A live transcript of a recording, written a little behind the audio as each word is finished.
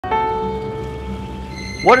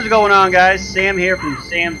What is going on, guys? Sam here from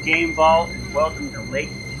Sam's Game Vault, and welcome to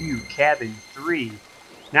Lakeview Cabin 3.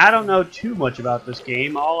 Now, I don't know too much about this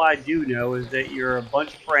game. All I do know is that you're a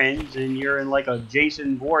bunch of friends, and you're in like a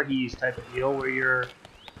Jason Voorhees type of deal, where you're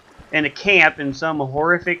in a camp, and some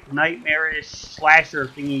horrific, nightmarish slasher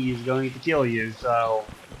thingy is going to kill you. So,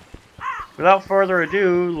 without further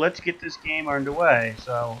ado, let's get this game underway.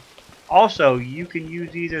 So, also, you can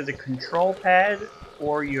use either the control pad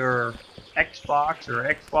or your Xbox or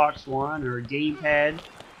Xbox One or a gamepad.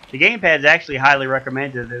 The gamepad is actually highly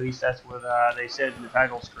recommended. At least that's what they said in the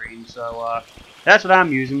title screen. So that's what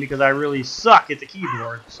I'm using because I really suck at the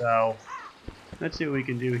keyboard. So let's see what we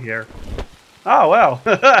can do here. Oh well,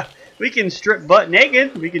 we can strip butt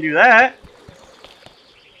naked. We can do that.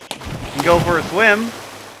 And go for a swim.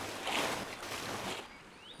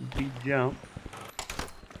 Deep jump.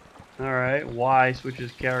 All right. Y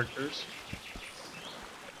switches characters.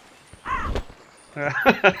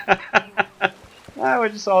 We're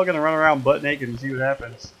just all gonna run around butt naked and see what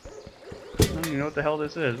happens. I don't even know what the hell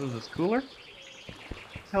this is. What is this, cooler? What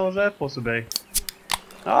the hell is that supposed to be?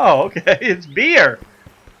 Oh, okay, it's beer!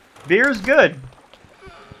 Beer's good.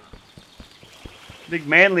 Big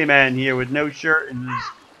manly man here with no shirt and his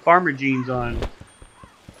farmer jeans on.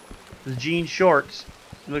 His jean shorts.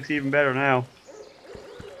 It looks even better now.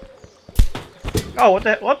 Oh, what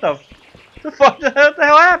the fuck the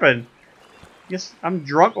hell happened? Guess I'm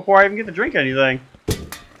drunk before I even get to drink anything.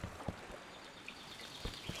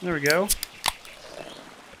 There we go.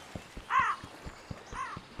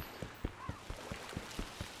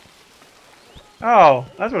 Oh,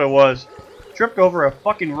 that's what it was. Tripped over a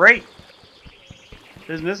fucking rake.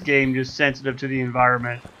 Isn't this game just sensitive to the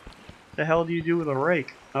environment? What the hell do you do with a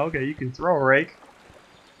rake? Okay, you can throw a rake.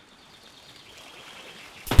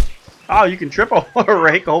 Oh, you can trip over a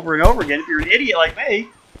rake over and over again if you're an idiot like me.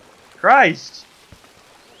 Christ.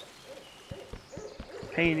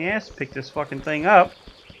 Pain in the ass to pick this fucking thing up.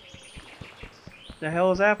 The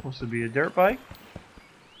hell is that supposed to be? A dirt bike?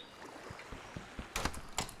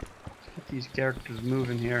 Let's get these characters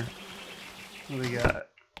moving here. What do we got?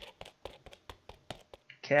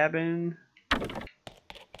 Cabin.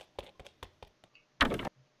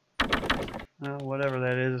 Whatever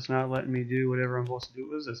that is, it's not letting me do whatever I'm supposed to do.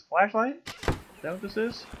 What is this? Flashlight? Is that what this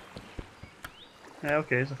is? Yeah,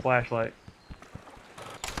 okay, it's a flashlight.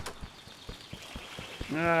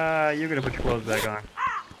 You're gonna put your clothes back on.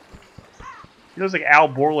 He looks like Al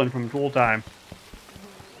Borland from Tool Time.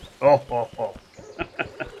 Oh.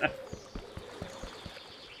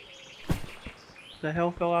 The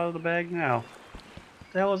hell fell out of the bag now?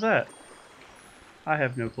 What the hell is that? I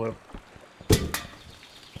have no clue.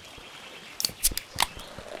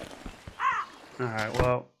 Alright,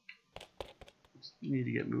 well. Need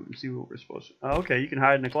to get moving and see what we're supposed to. Oh, okay, you can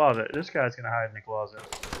hide in the closet. This guy's gonna hide in the closet.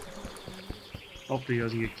 Hopefully he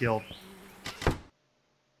doesn't get killed.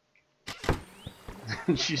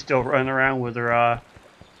 She's still running around with her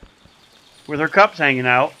cups hanging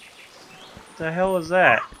out. What the hell is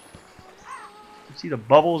that? You see the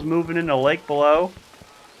bubbles moving in the lake below?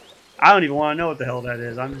 I don't even want to know what the hell that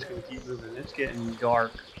is. I'm just gonna keep moving. It's getting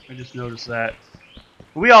dark. I just noticed that.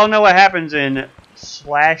 We all know what happens in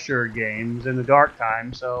slasher games in the dark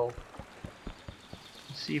time, so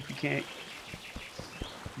let's see if we can't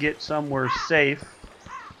get somewhere safe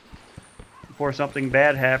before something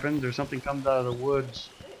bad happens or something comes out of the woods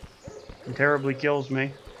and terribly kills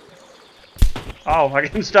me. Oh, I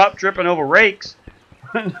can stop tripping over rakes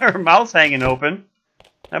when their mouth's hanging open.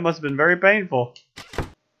 That must have been very painful.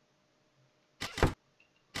 Can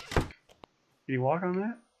you walk on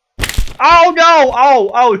that? Oh no!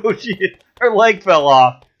 Oh, her leg fell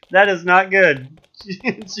off. That is not good. She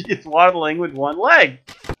is waddling with one leg.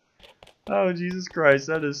 Oh, Jesus Christ,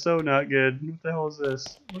 that is so not good. What the hell is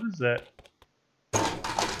this? What is that?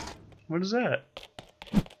 What is that?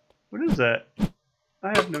 What is that? I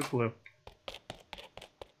have no clue.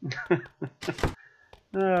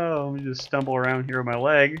 Oh, let me just stumble around here with my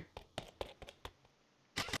leg.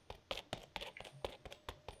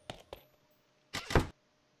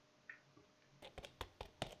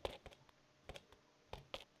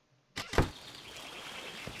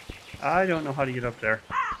 I don't know how to get up there.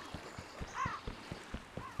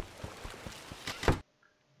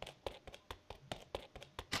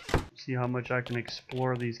 See how much I can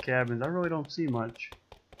explore these cabins. I really don't see much.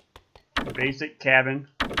 Basic cabin.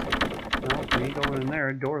 No, you ain't going in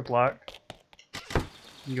there. Door's locked. You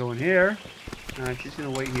can go in here. Alright, she's gonna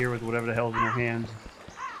wait here with whatever the hell's in her hands.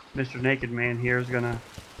 Mr. Naked Man here is gonna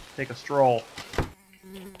take a stroll.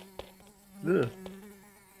 Ugh. What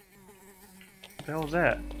the hell is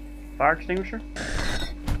that? Fire extinguisher?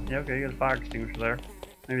 Yeah, okay, you got a fire extinguisher there.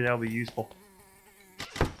 Maybe that'll be useful.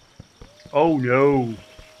 Oh no!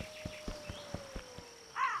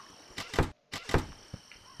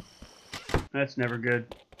 That's never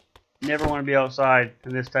good. Never want to be outside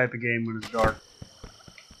in this type of game when it's dark.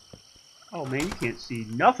 Oh man, you can't see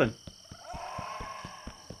nothing.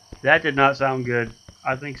 That did not sound good.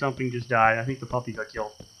 I think something just died. I think the puppy got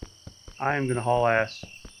killed. I am gonna haul ass.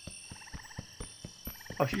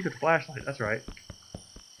 Oh, she got the flashlight. That's right.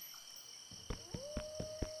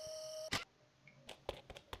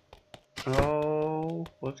 Oh,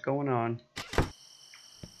 what's going on?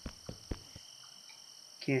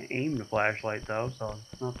 Can't aim the flashlight though, so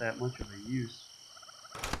it's not that much of a use.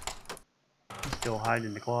 He's still hiding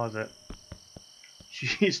in the closet.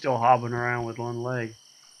 She's still hobbling around with one leg.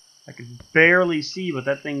 I can barely see, but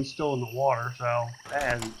that thing's still in the water, so that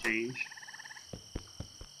hasn't changed.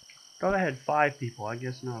 Thought I had 5 people. I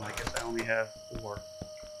guess not. I guess I only have 4.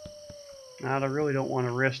 Now I really don't want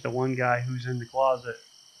to risk the one guy who's in the closet.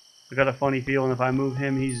 I got a funny feeling if I move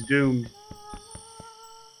him, he's doomed.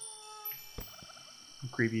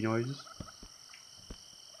 Creepy noises.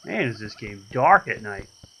 Man, is this game dark at night.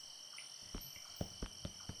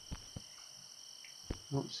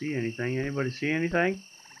 Don't see anything. Anybody see anything?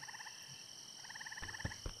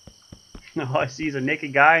 All I see is a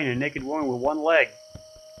naked guy and a naked woman with one leg.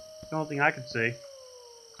 The only thing I can see.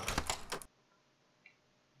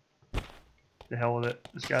 The hell with it.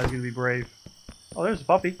 This guy's gonna be brave. Oh, there's a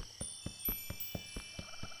puppy.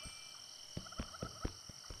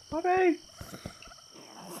 Puppy!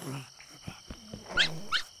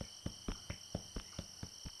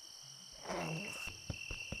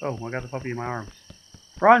 Oh, I got the puppy in my arms.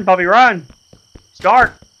 Run, puppy, run! It's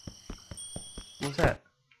dark! What's that?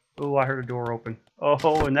 Oh, I heard a door open.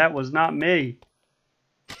 Oh, and that was not me.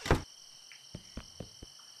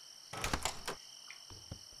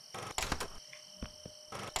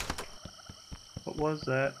 What was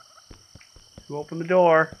that? Who opened the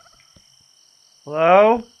door?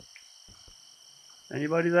 Hello?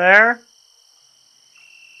 Anybody there?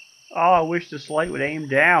 Oh, I wish this light would aim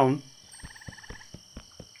down.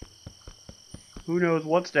 Who knows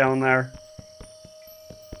what's down there?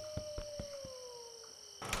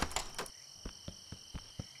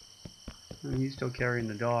 And he's still carrying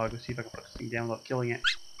the dog. Let's see if I can put this thing down without killing it.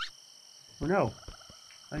 Oh no.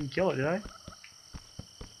 I didn't kill it, did I?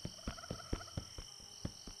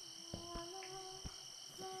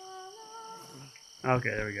 Okay,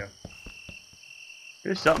 there we go.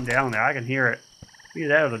 There's something down there. I can hear it. Either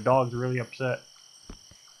that or the dog's really upset.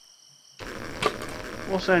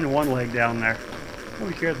 We'll send one leg down there.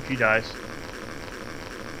 Nobody cares if she dies.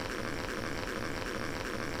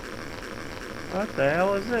 What the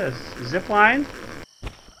hell is this? Zip line?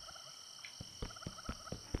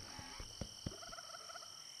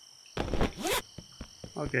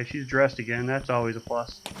 Okay, she's dressed again. That's always a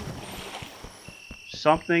plus.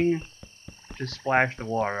 Something just splashed the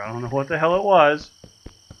water. I don't know what the hell it was,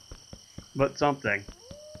 but something.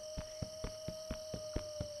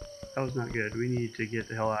 That was not good. We need to get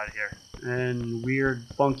the hell out of here. And weird,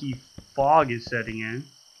 funky fog is setting in.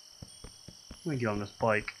 Let me get on this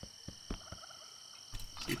bike.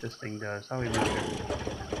 See what this thing does. How do we move here?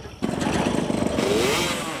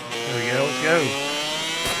 There we go. Let's go.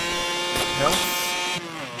 No?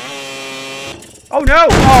 Oh no!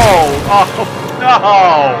 Oh! Oh no!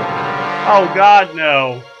 Oh God,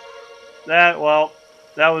 no! That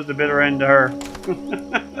was the bitter end to her.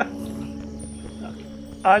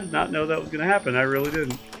 I did not know that was going to happen. I really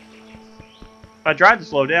didn't. I tried to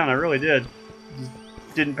slow down. I really did. Just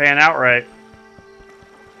didn't pan out right.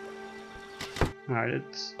 Alright,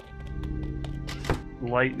 it's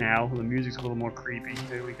light now. The music's a little more creepy.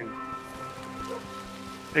 Maybe we can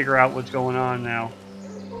figure out what's going on now.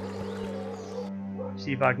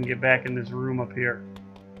 See if I can get back in this room up here.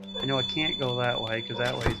 I know I can't go that way because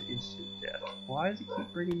that way is instant death. Why does it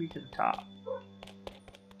keep bringing me to the top?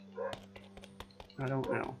 I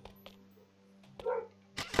don't know.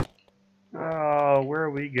 Oh, where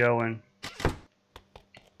are we going?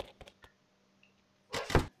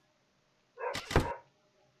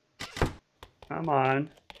 Come on.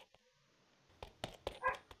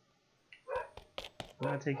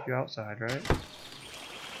 That takes you outside, right?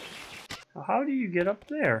 How do you get up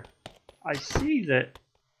there? I see that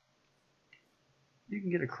you can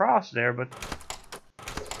get across there, but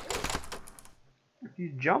if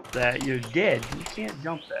you jump that, you're dead. You can't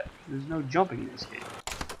jump that. There's no jumping in this game.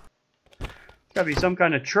 There's gotta be some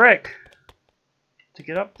kind of trick to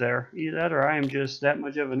get up there. Either that or I am just that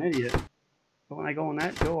much of an idiot. But when I go in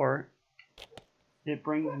that door, it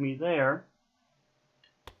brings me there.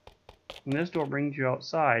 And this door brings you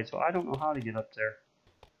outside, so I don't know how to get up there.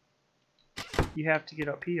 you have to get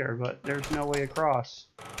up here, but there's no way across.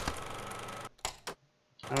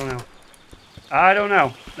 I don't know. I don't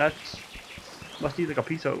know. That's must be like a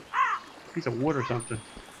piece of wood or something.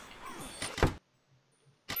 What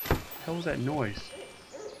the hell was that noise?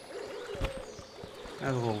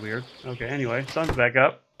 That was a little weird. Okay, anyway, sun's back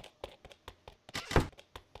up.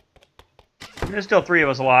 There's still 3 of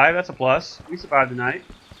us alive. That's a plus. We survived the night.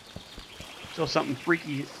 Still something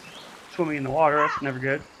freaky swimming in the water. That's never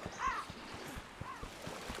good.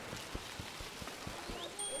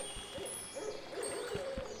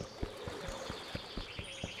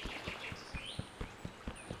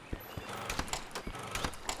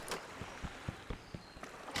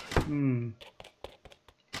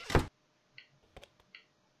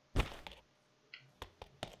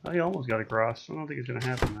 Oh, he almost got across. I don't think it's going to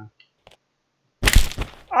happen now.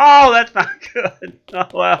 Oh, that's not good. Oh,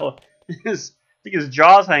 wow. I think his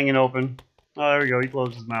jaw's hanging open. Oh, there we go. He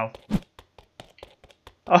closed his mouth.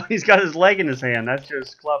 Oh, he's got his leg in his hand. That's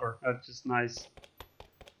just clever. That's just nice.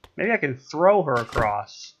 Maybe I can throw her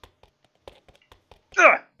across.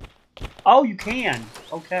 Ugh! Oh, you can.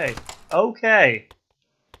 Okay. Okay.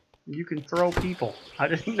 You can throw people. I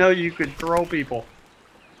didn't know you could throw people.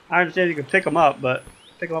 I understand you can pick them up, but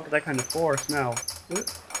pick them up with that kind of force, no.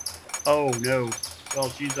 Oh, no. Well,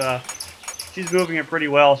 she's moving it pretty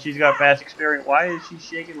well. She's got fast experience. Why is she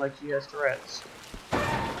shaking like she has Tourette's?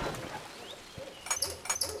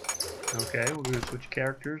 Okay, we're going to switch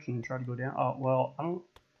characters and try to go down. Oh, well, I don't...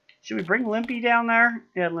 Should we bring Limpy down there?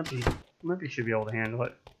 Yeah, Limpy should be able to handle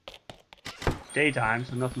it. It's daytime,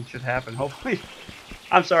 so nothing should happen. Hopefully...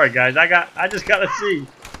 I'm sorry, guys. I just gotta see.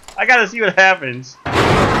 I gotta see what happens.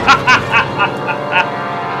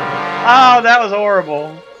 Oh, that was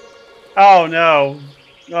horrible. Oh, no.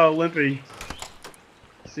 Oh, Limpy.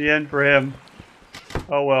 It's the end for him.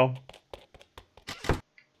 Oh, well.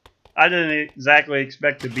 I didn't exactly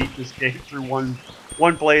expect to beat this game through one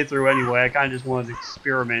playthrough anyway. I kind of just wanted to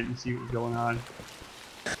experiment and see what was going on.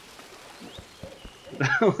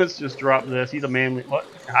 Let's just drop this. He's a manly... What?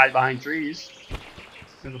 Hide behind trees.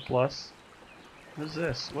 There's a plus. What is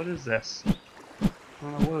this? What is this? I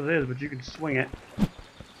don't know what it is, but you can swing it.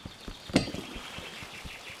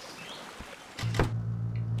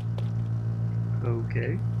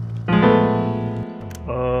 Okay.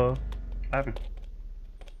 What happened?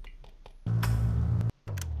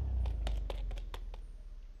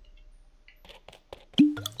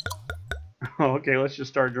 Oh, okay, let's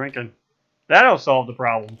just start drinking. That'll solve the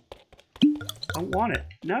problem. I don't want it.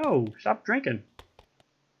 No, stop drinking.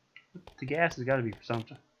 The gas has got to be for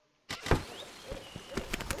something. At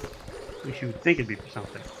least you would think it'd be for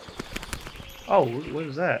something. Oh, what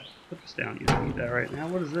is that? Put this down. You don't need that right now.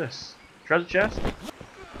 What is this? Treasure chest?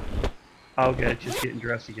 Oh, okay, it's just getting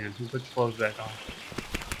dressed again. Who puts clothes back on?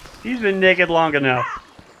 He's been naked long enough.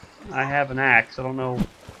 I have an axe. I don't know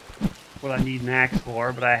what I need an axe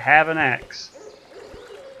for, but I have an axe.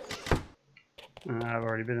 I've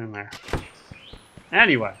already been in there.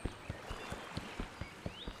 Anyway.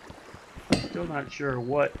 Still not sure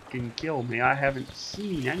what can kill me. I haven't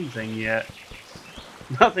seen anything yet.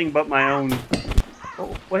 Nothing but my own...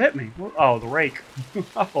 Oh, what hit me? Oh, the rake.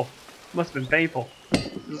 Oh, must have been painful.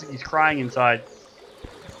 Looks like he's crying inside.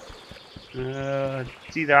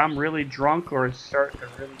 It's either I'm really drunk or it's starting to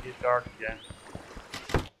really get dark again.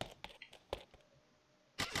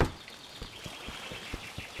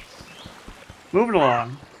 Moving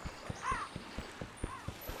along.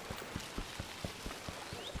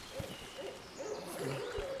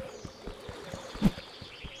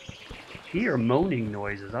 Hear moaning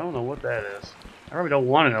noises. I don't know what that is. I really don't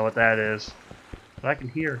want to know what that is. But I can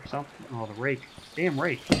hear something. Oh, the rake. Damn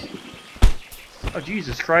rake. Oh,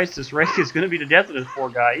 Jesus Christ. This rake is going to be the death of this poor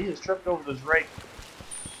guy. He has tripped over this rake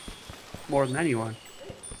more than anyone.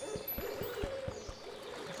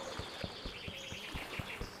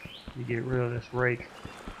 You get rid of this rake.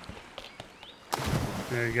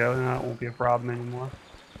 There you go. Now it won't be a problem anymore.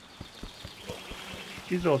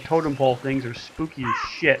 These little totem pole things are spooky as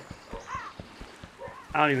shit.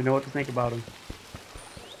 I don't even know what to think about them.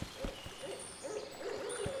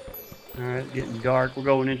 Alright, it's getting dark. We're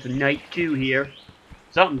going into night 2 here.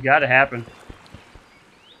 Something's got to happen.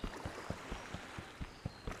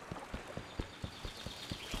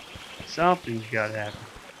 Something's got to happen.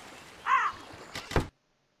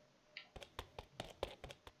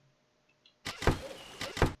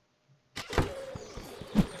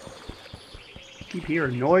 Keep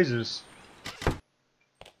hearing noises.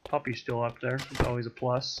 Puppy's still up there. It's always a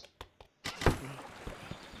plus.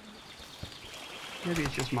 Maybe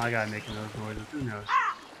it's just my guy making those noises. Who knows?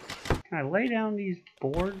 Can I lay down these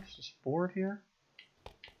boards? This board here?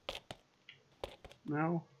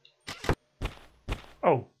 No.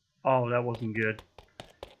 Oh. Oh, that wasn't good.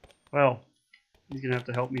 Well, he's gonna have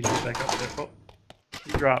to help me get back up there. Oh,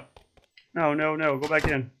 you drop. No, no, no. Go back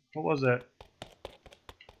in. What was that?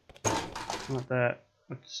 Not that.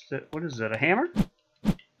 What's that? What is that? A hammer?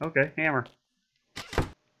 Okay, hammer.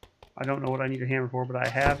 I don't know what I need a hammer for, but I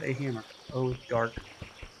have a hammer. Oh, it's dark.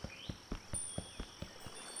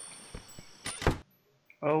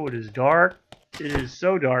 Oh, it is dark. It is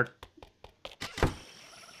so dark.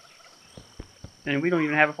 And we don't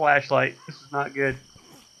even have a flashlight. This is not good.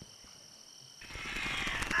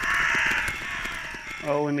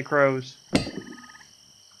 Oh, and the crows.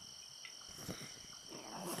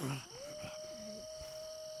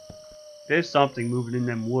 There's something moving in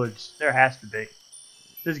them woods. There has to be.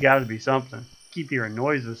 There's got to be something. Keep hearing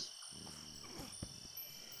noises.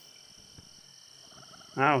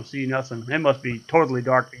 I don't see nothing. It must be totally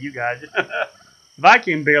dark for you guys. If I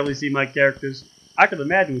can barely see my characters, I could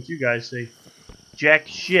imagine what you guys see. Jack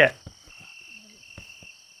shit.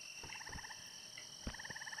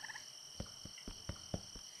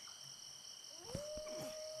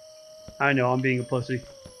 I know, I'm being a pussy.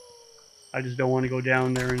 I just don't want to go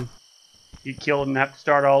down there and get killed and have to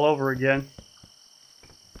start all over again.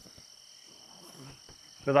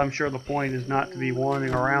 Because I'm sure the point is not to be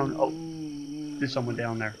wandering around. Oh, there's someone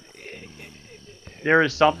down there. There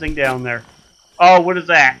is something down there. Oh, what is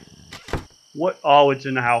that? What? Oh, it's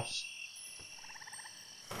in the house.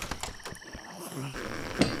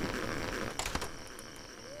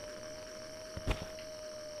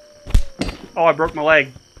 Oh, I broke my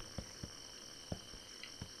leg.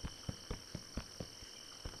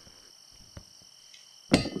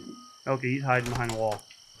 Okay, he's hiding behind the wall.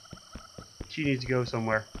 She needs to go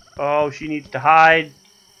somewhere. Oh, she needs to hide.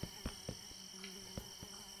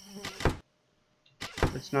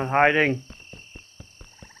 It's not hiding.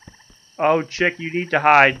 Oh, chick, you need to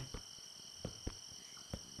hide.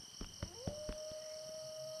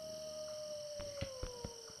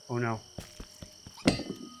 Oh, no.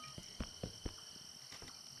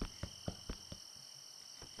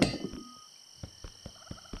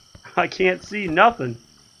 I can't see nothing.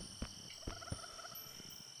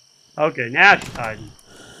 Okay, now she's hiding.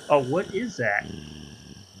 Oh, what is that?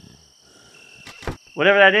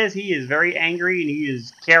 Whatever that is, he is very angry and he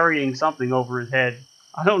is carrying something over his head.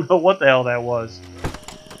 I don't know what the hell that was.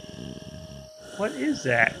 What is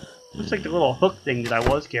that? Looks like the little hook thing that I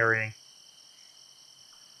was carrying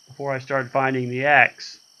before I started finding the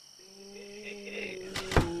axe.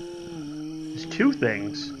 There's two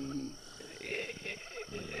things.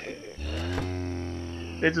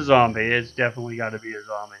 It's a zombie. It's definitely got to be a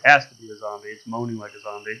zombie. It has to be a zombie. It's moaning like a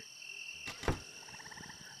zombie.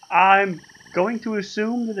 I'm going to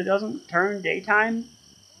assume that it doesn't turn daytime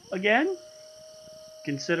again,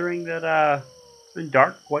 considering that it's been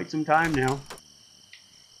dark quite some time now.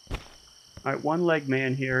 Alright, one leg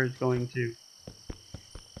man here is going to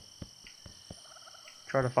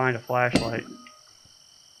try to find a flashlight.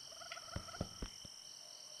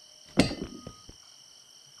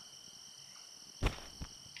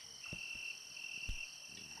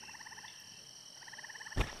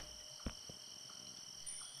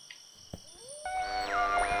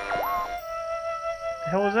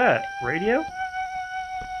 What the hell was that? Radio?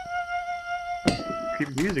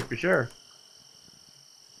 Creepy music for sure.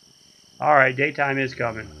 Alright, daytime is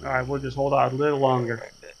coming. Alright, we'll just hold out a little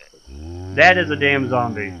longer. That is a damn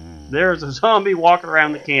zombie. There's a zombie walking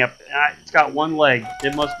around the camp. It's got one leg.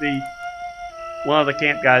 It must be one of the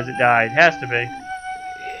camp guys that died. Has to be.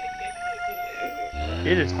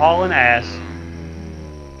 It is hauling ass.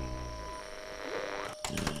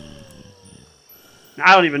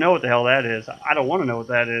 I don't even know what the hell that is. I don't want to know what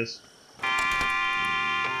that is.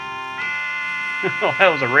 Oh, that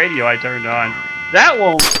was a radio I turned on. That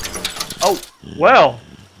won't... Oh, well.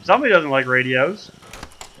 Somebody doesn't like radios.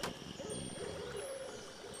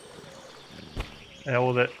 The hell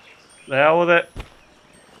with it. The hell with it.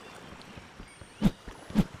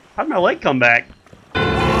 How'd my leg come back?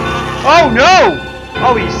 Oh, no!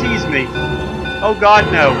 Oh, he sees me. Oh,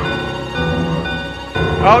 God, no.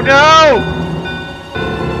 Oh, no!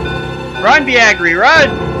 Run, Biagri,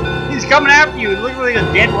 run! He's coming after you. He looks like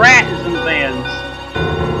a dead rat in some fans.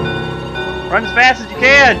 Run as fast as you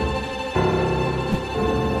can.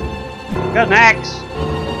 Got an axe.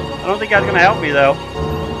 I don't think that's going to help me, though.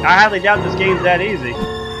 I highly doubt this game's that easy.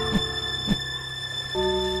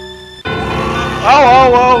 Oh,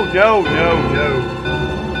 oh, oh, no, no, no.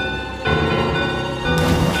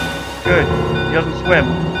 Good. He doesn't swim.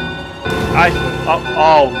 I swim. Oh,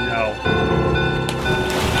 oh no.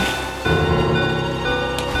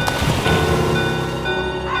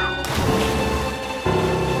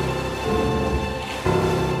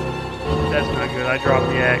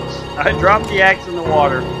 axe. I dropped the axe in the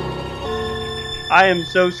water. I am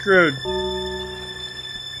so screwed.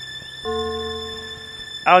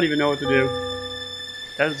 I don't even know what to do.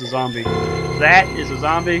 That is a zombie. That is a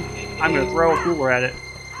zombie. I'm going to throw a cooler at it.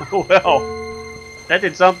 Oh well. That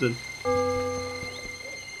did something.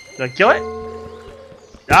 Did I kill it?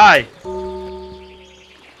 Die!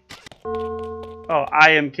 Oh,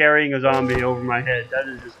 I am carrying a zombie over my head. That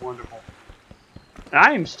is just wonderful. And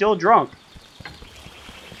I am still drunk.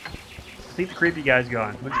 I think the creepy guy's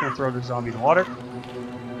gone. I'm just going to throw this zombie in the water.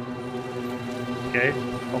 Okay.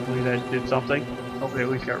 Hopefully that did something. Hopefully at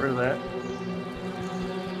least got rid of that.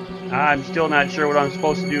 I'm still not sure what I'm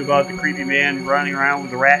supposed to do about the creepy man running around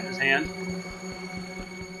with a rat in his hand.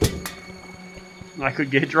 I could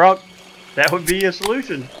get drunk. That would be a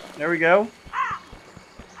solution. There we go.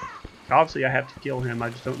 Obviously I have to kill him. I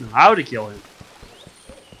just don't know how to kill him.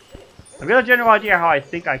 I've got a general idea how I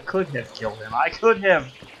think I could have killed him. I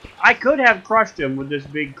could have crushed him with this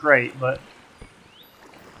big crate, but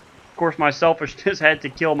of course my selfishness had to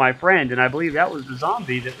kill my friend, and I believe that was the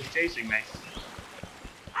zombie that was chasing me.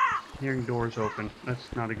 Hearing doors open.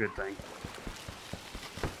 That's not a good thing.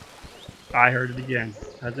 I heard it again.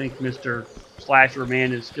 I think Mr. Slasher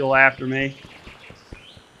Man is still after me.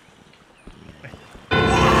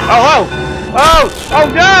 Oh, oh! Oh! Oh,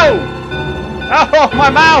 no! Oh, my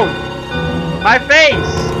mouth! My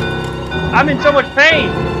face! I'm in so much pain!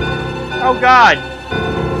 Oh, God!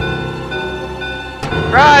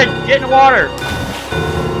 Run! Get in the water!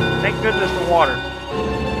 Thank goodness for water.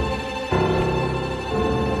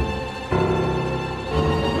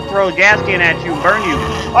 Throw a gas can at you and burn you.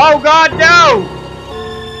 Oh God, no!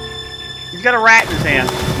 He's got a rat in his hand.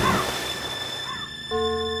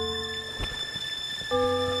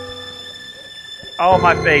 Oh,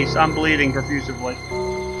 my face. I'm bleeding profusively.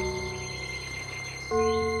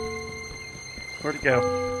 Where'd it go?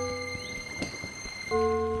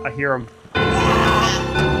 I hear him.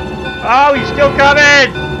 Oh, he's still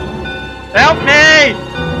coming! Help me!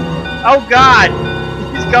 Oh God!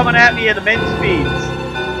 He's coming at me at immense speeds.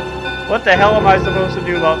 What the hell am I supposed to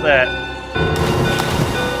do about that?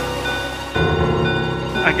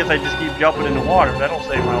 I guess I just keep jumping in the water. That'll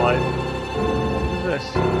save my life. What's this?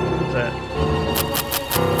 What is that?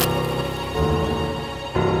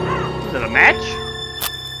 Is it a match?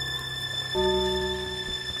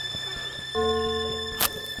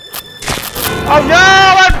 Oh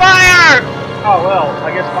no! On fire! Oh well,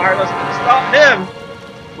 I guess fire doesn't stop him.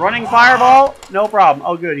 Running fireball? No problem.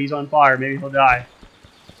 Oh good, he's on fire. Maybe he'll die.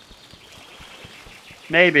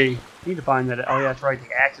 Maybe. Need to find that. Oh yeah, that's right.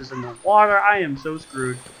 The axe is in the water. I am so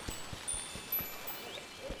screwed.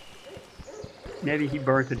 Maybe he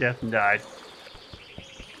burned to death and died.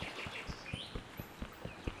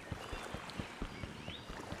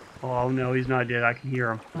 Oh no, he's not dead. I can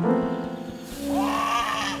hear him.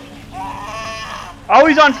 Oh,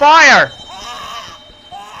 he's on fire!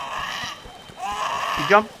 He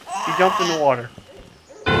jumped in the water.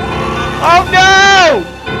 Oh no!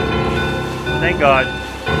 Thank God.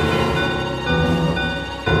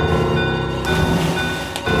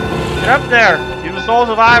 Get up there! You're the sole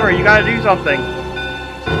survivor. You gotta do something.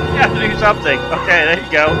 You have to do something. Okay, there you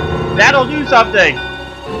go. That'll do something.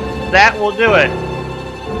 That will do it.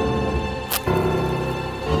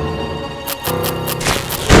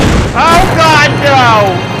 Oh God,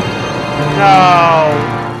 no!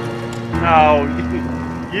 No.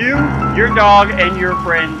 You, your dog, and your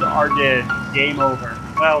friends are dead. Game over.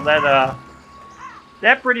 Well,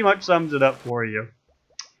 that pretty much sums it up for you.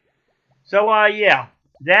 So, yeah.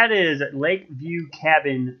 That is Lakeview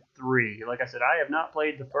Cabin 3. Like I said, I have not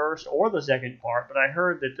played the first or the second part, but I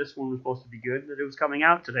heard that this one was supposed to be good, that it was coming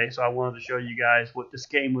out today, so I wanted to show you guys what this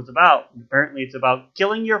game was about. And apparently it's about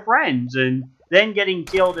killing your friends and then getting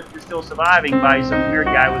killed if you're still surviving by some weird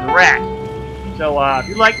guy with a rat. So if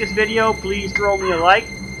you like this video, please throw me a like.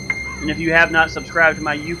 And if you have not subscribed to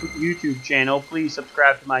my YouTube channel, please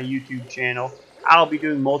subscribe to my YouTube channel. I'll be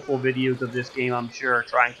doing multiple videos of this game, I'm sure,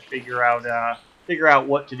 trying to figure out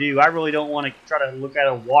what to do. I really don't want to try to look at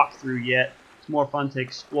a walkthrough yet. It's more fun to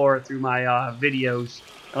explore it through my videos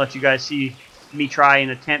and let you guys see me try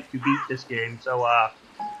and attempt to beat this game. So,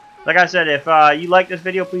 like I said, if you like this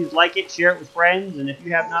video, please like it, share it with friends, and if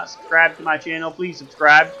you have not subscribed to my channel, please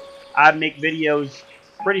subscribe. I make videos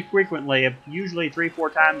pretty frequently, usually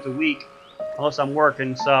 3-4 times a week, unless I'm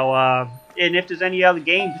working. So, and if there's any other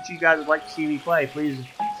games that you guys would like to see me play, please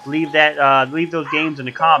leave those games in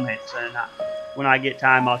the comments, and when I get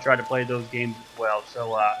time, I'll try to play those games as well.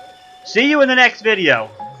 So, see you in the next video.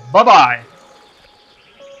 Bye-bye.